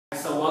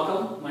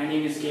welcome. My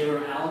name is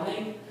Gabriel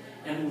Alamag,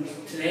 and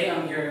today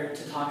I'm here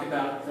to talk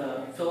about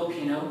the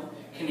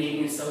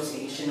Filipino-Canadian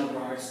Association of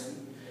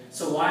Ryerson.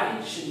 So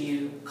why should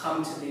you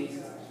come to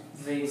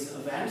these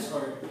events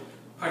or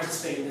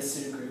participate in this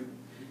student group?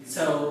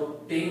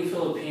 So being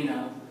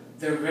Filipino,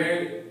 they're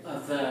very,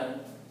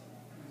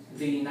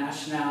 the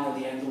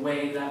nationality and the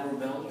way that we're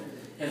built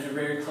is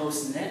very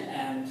close-knit,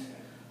 and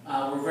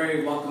we're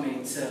very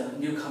welcoming to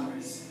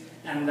newcomers.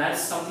 And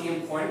that's something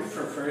important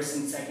for first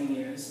and second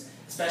years,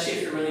 especially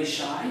if you're really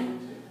shy.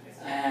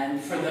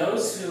 And for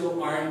those who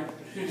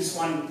just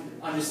want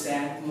to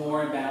understand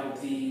more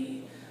about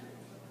the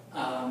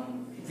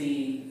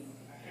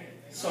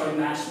sort of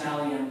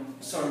nationality and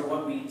sort of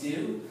what we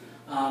do,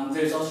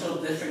 there's also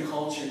different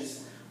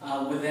cultures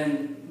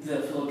within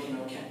the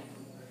Filipino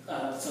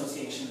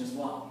Association as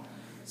well.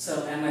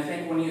 So, and I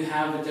think when you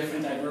have a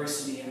different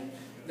diversity and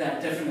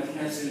that different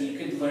ethnicity, you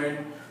could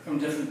learn from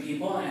different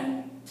people,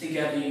 and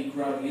together you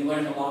grow. You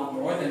learn a lot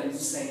more than,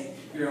 say,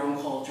 your own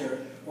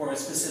culture or a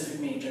specific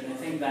major. And I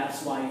think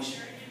that's why you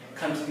should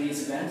come to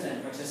these events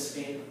and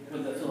participate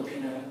with the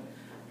Filipino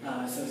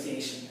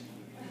Association.